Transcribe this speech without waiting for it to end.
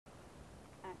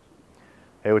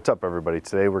Hey, what's up everybody?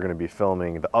 Today we're going to be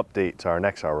filming the update to our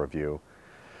Nexar review.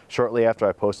 Shortly after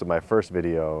I posted my first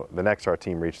video, the Nexar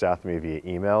team reached out to me via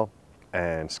email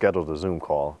and scheduled a Zoom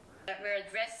call. We're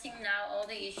addressing now all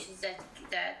the issues that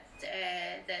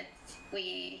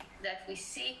we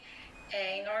see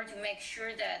in order to make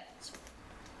sure that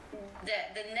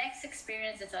the next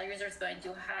experience that our users are going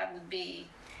to have would be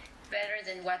better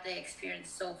than what they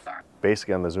experienced so far.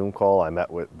 Basically on the Zoom call, I met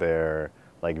with their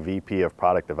VP of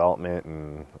product development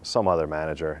and some other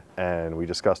manager, and we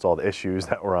discussed all the issues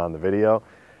that were on the video,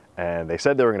 and they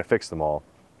said they were going to fix them all.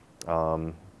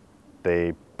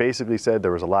 They basically said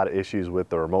there was a lot of issues with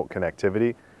the remote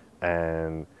connectivity,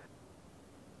 and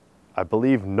I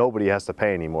believe nobody has to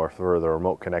pay anymore for the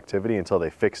remote connectivity until they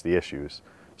fix the issues.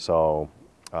 So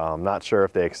I'm not sure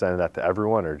if they extended that to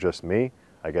everyone or just me.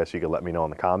 I guess you could let me know in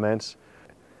the comments.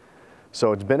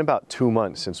 So it's been about 2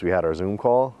 months since we had our Zoom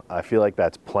call. I feel like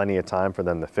that's plenty of time for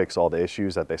them to fix all the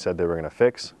issues that they said they were going to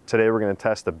fix. Today we're going to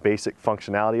test the basic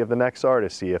functionality of the Nexar to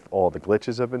see if all the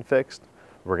glitches have been fixed.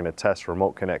 We're going to test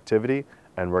remote connectivity,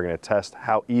 and we're going to test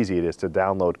how easy it is to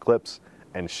download clips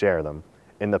and share them.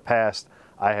 In the past,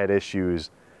 I had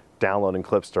issues downloading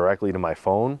clips directly to my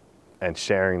phone and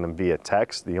sharing them via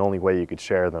text. The only way you could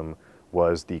share them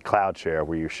was the cloud share,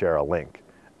 where you share a link.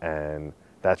 And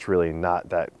that's really not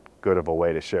that good of a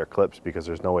way to share clips because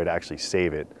there's no way to actually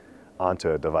save it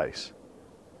onto a device.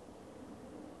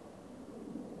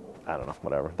 I don't know,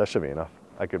 whatever. That should be enough.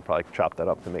 I could probably chop that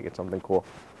up to make it something cool.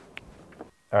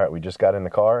 All right, we just got in the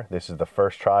car. This is the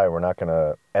first try. We're not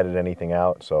gonna edit anything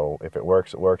out, so if it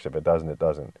works, it works. If it doesn't, it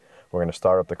doesn't. We're gonna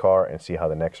start up the car and see how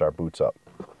the Nexar boots up.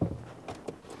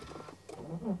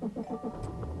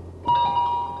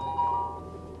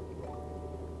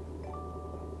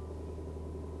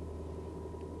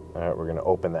 All right, we're gonna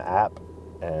open the app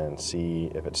and see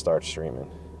if it starts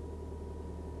streaming.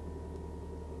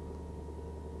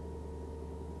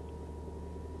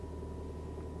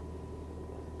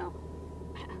 Oh.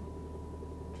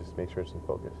 Just make sure it's in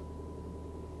focus.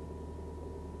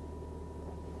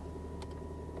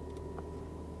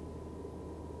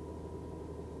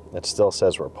 It still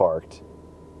says we're parked,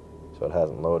 so it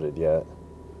hasn't loaded yet.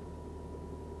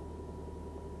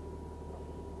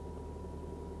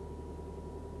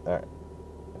 All right,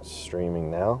 it's streaming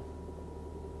now.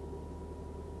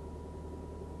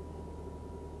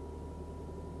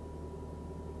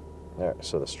 All right,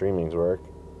 so the streamings work.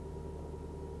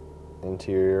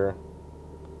 Interior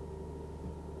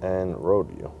and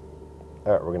road view.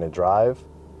 All right, we're gonna drive,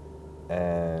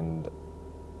 and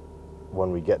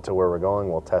when we get to where we're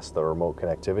going, we'll test the remote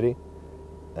connectivity,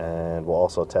 and we'll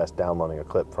also test downloading a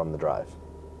clip from the drive.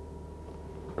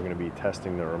 We're going to be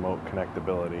testing the remote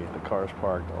connectability. The car's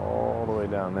parked all the way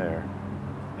down there,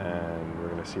 and we're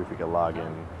going to see if we can log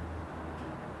in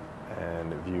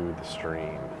and view the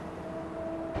stream.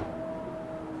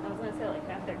 I was going to say, like,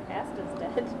 half their cast is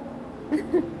dead.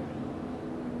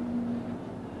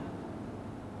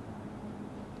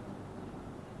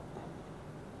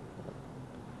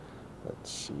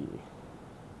 Let's see.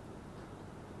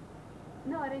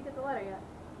 No, I didn't get the letter yet.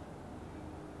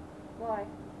 Why?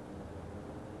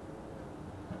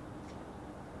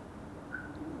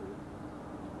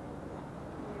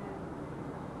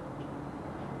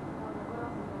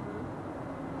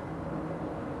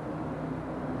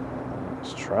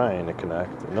 It's trying to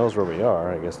connect. It knows where we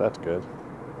are. I guess that's good.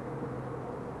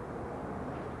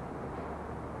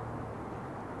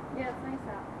 Yeah, it's nice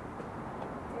out.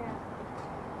 Yeah.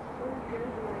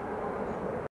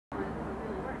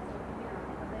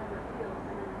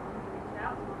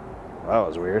 That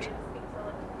was weird.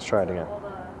 Let's try it again. All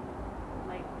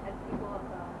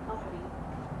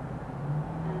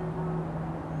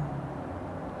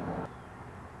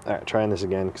right, trying this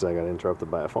again because I got interrupted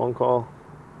by a phone call.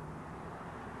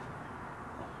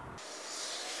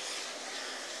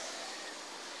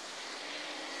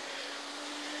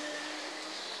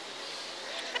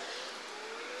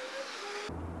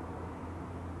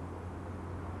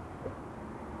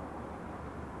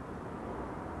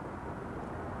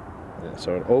 Yeah,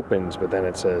 so it opens, but then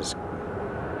it says,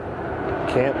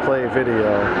 can't play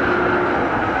video.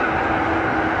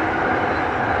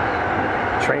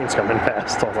 Train's coming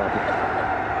fast, hold on.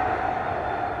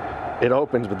 It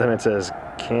opens, but then it says,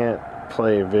 can't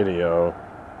play video.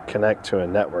 Connect to a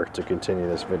network to continue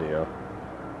this video.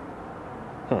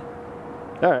 All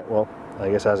right, well, I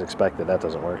guess as expected, that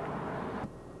doesn't work.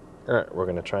 All right, we're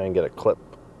gonna try and get a clip.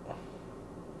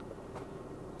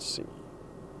 Let's see.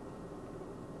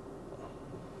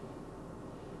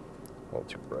 A little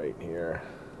too bright here.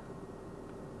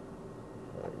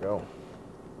 There we go.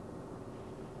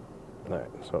 Alright,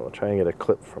 so we'll try and get a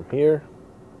clip from here.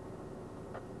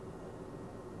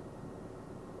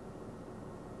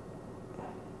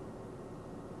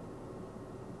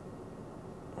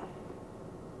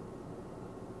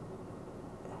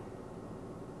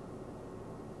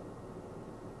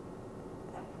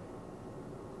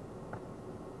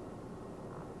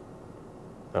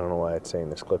 I don't know why it's saying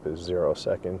this clip is 0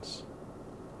 seconds.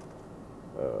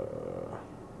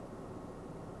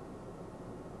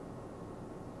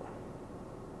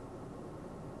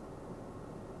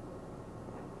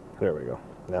 There we go.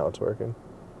 Now it's working.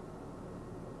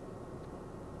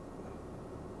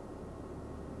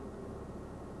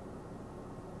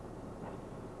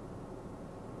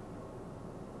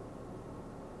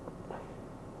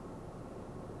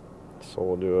 So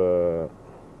we'll do a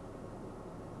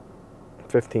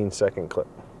 15-second clip.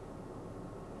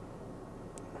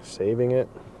 Saving it.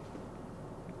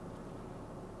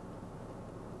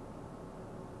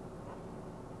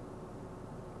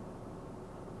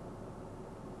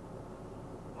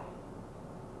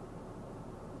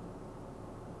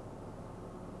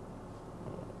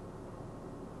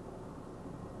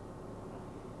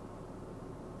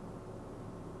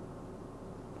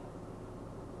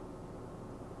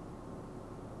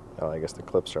 Oh, I guess the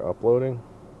clips are uploading.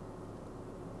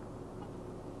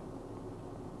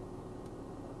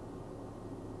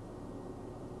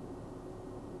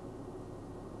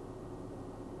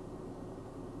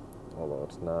 Although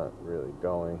it's not really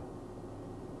going.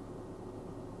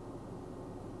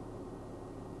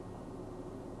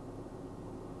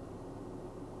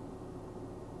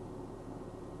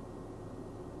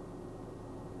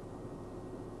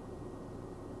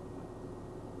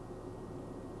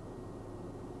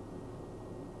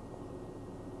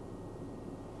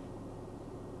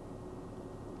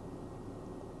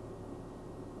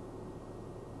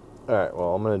 Alright,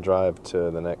 well, I'm going to drive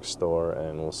to the next store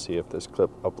and we'll see if this clip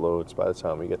uploads by the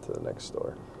time we get to the next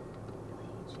store.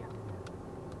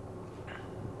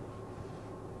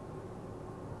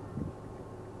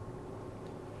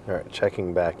 Alright,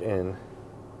 checking back in.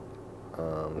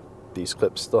 These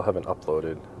clips still haven't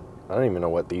uploaded. I don't even know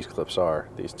what these clips are,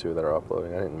 these two that are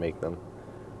uploading. I didn't make them.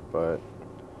 But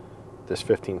this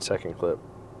 15-second clip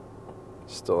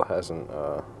still hasn't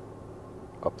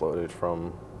uploaded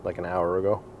from like an hour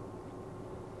ago.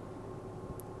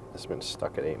 It's been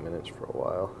stuck at 8 minutes for a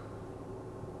while.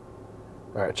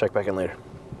 Alright, check back in later.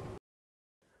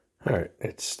 Alright,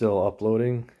 it's still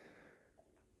uploading.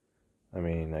 I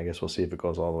mean, I guess we'll see if it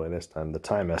goes all the way this time. The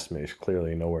time estimate is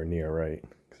clearly nowhere near right,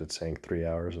 because it's saying 3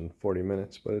 hours and 40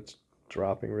 minutes, but it's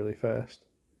dropping really fast.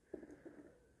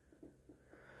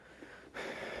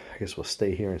 I guess we'll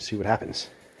stay here and see what happens.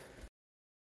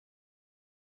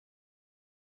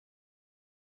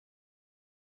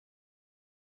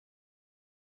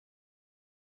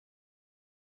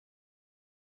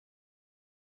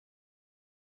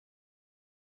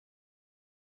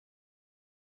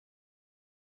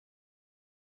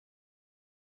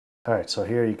 Alright, so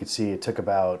here you can see it took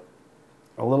about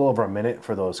a little over a minute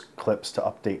for those clips to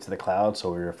update to the cloud,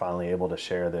 so we were finally able to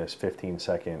share this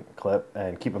 15-second clip.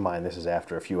 And keep in mind, this is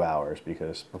after a few hours,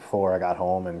 because before I got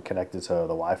home and connected to the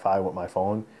Wi-Fi with my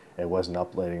phone, it wasn't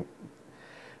uploading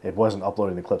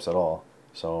the clips at all.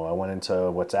 So I went into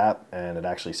WhatsApp and it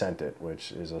actually sent it,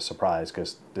 which is a surprise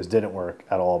because this didn't work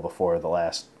at all before the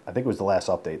last, I think it was the last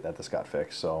update that this got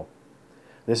fixed. So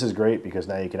this is great because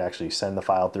now you can actually send the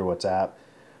file through WhatsApp.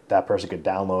 That person could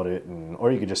download it,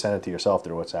 or you could just send it to yourself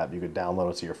through WhatsApp. You could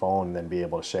download it to your phone and then be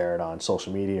able to share it on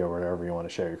social media or wherever you want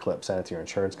to share your clip. Send it to your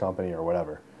insurance company or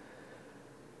whatever.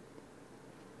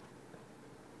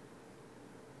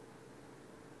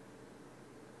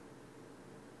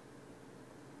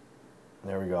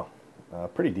 There we go.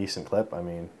 Pretty decent clip. I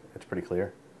mean, it's pretty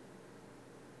clear.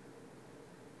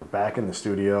 Back in the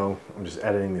studio, I'm just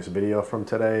editing this video from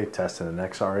today, testing the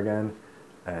Nexar again.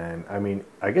 And I mean,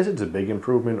 I guess it's a big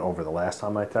improvement over the last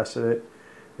time I tested it.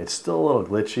 It's still a little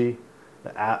glitchy.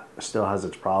 The app still has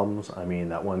its problems. I mean,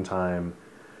 that one time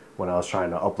when I was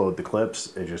trying to upload the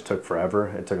clips, it just took forever.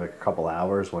 It took like a couple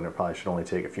hours when it probably should only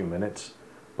take a few minutes.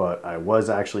 But I was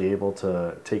actually able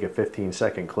to take a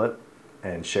 15-second clip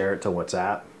and share it to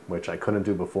WhatsApp, which I couldn't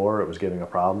do before. It was giving a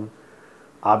problem.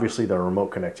 Obviously, the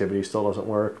remote connectivity still doesn't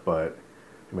work, but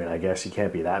I mean, I guess you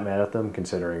can't be that mad at them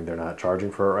considering they're not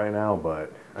charging for it right now,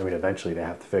 but I mean, eventually they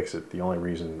have to fix it. The only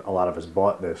reason a lot of us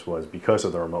bought this was because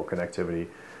of the remote connectivity.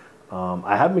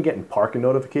 I have been getting parking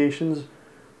notifications,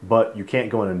 but you can't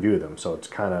go in and view them, so it's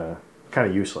kind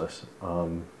of useless.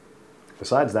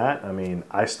 Besides that, I mean,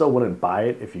 I still wouldn't buy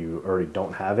it if you already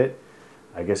don't have it.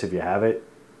 I guess if you have it,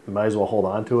 you might as well hold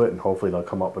on to it, and hopefully they'll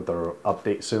come up with their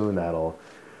update soon that'll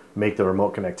make the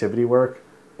remote connectivity work.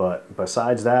 But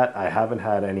besides that, I haven't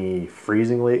had any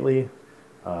freezing lately.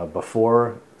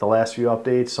 Before the last few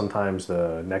updates, sometimes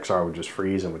the Nexar would just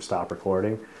freeze and would stop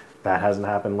recording. That hasn't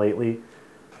happened lately.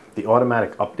 The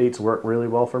automatic updates work really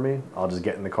well for me. I'll just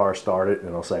get in the car, start it, and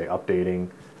it'll say updating.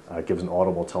 It gives an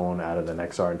audible tone out of the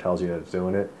Nexar and tells you that it's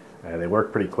doing it. and they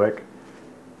work pretty quick.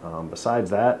 Besides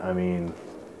that, I mean,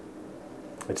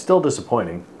 it's still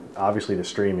disappointing. Obviously, the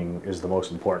streaming is the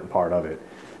most important part of it.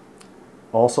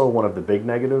 Also, one of the big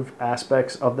negative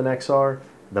aspects of the Nexar,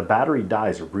 the battery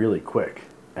dies really quick.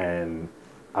 And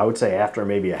I would say after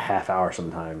maybe a half hour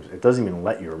sometimes, it doesn't even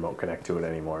let you remote connect to it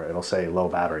anymore. It'll say low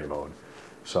battery mode.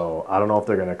 So I don't know if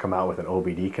they're going to come out with an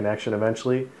OBD connection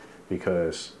eventually,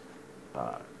 because,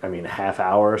 I mean, a half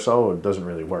hour or so, it doesn't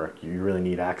really work. You really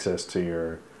need access to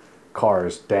your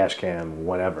car's dash cam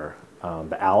whenever.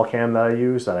 The owl cam that I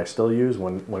use, that I still use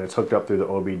when it's hooked up through the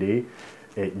OBD,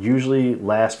 it usually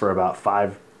lasts for about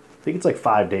I think it's like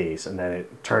 5 days, and then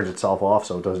it turns itself off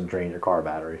so it doesn't drain your car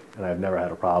battery. And I've never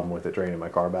had a problem with it draining my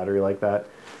car battery like that.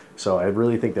 So I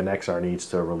really think the Nexar needs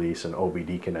to release an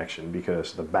OBD connection,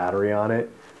 because the battery on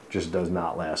it just does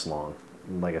not last long.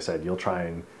 Like I said, you'll try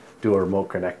and do a remote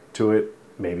connect to it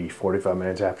maybe 45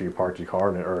 minutes after you park your car,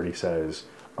 and it already says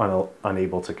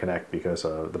unable to connect because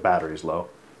the battery's low.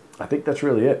 I think that's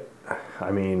really it.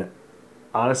 I mean,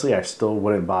 honestly, I still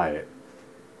wouldn't buy it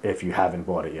if you haven't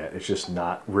bought it yet. It's just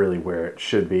not really where it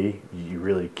should be. You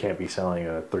really can't be selling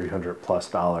a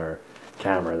 $300+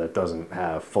 camera that doesn't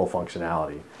have full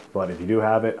functionality. But if you do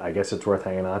have it, I guess it's worth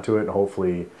hanging on to it, and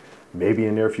hopefully maybe in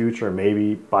the near future,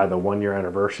 maybe by the 1-year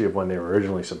anniversary of when they were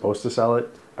originally supposed to sell it,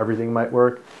 everything might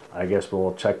work. I guess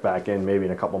we'll check back in maybe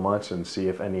in a couple months and see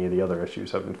if any of the other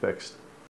issues have been fixed.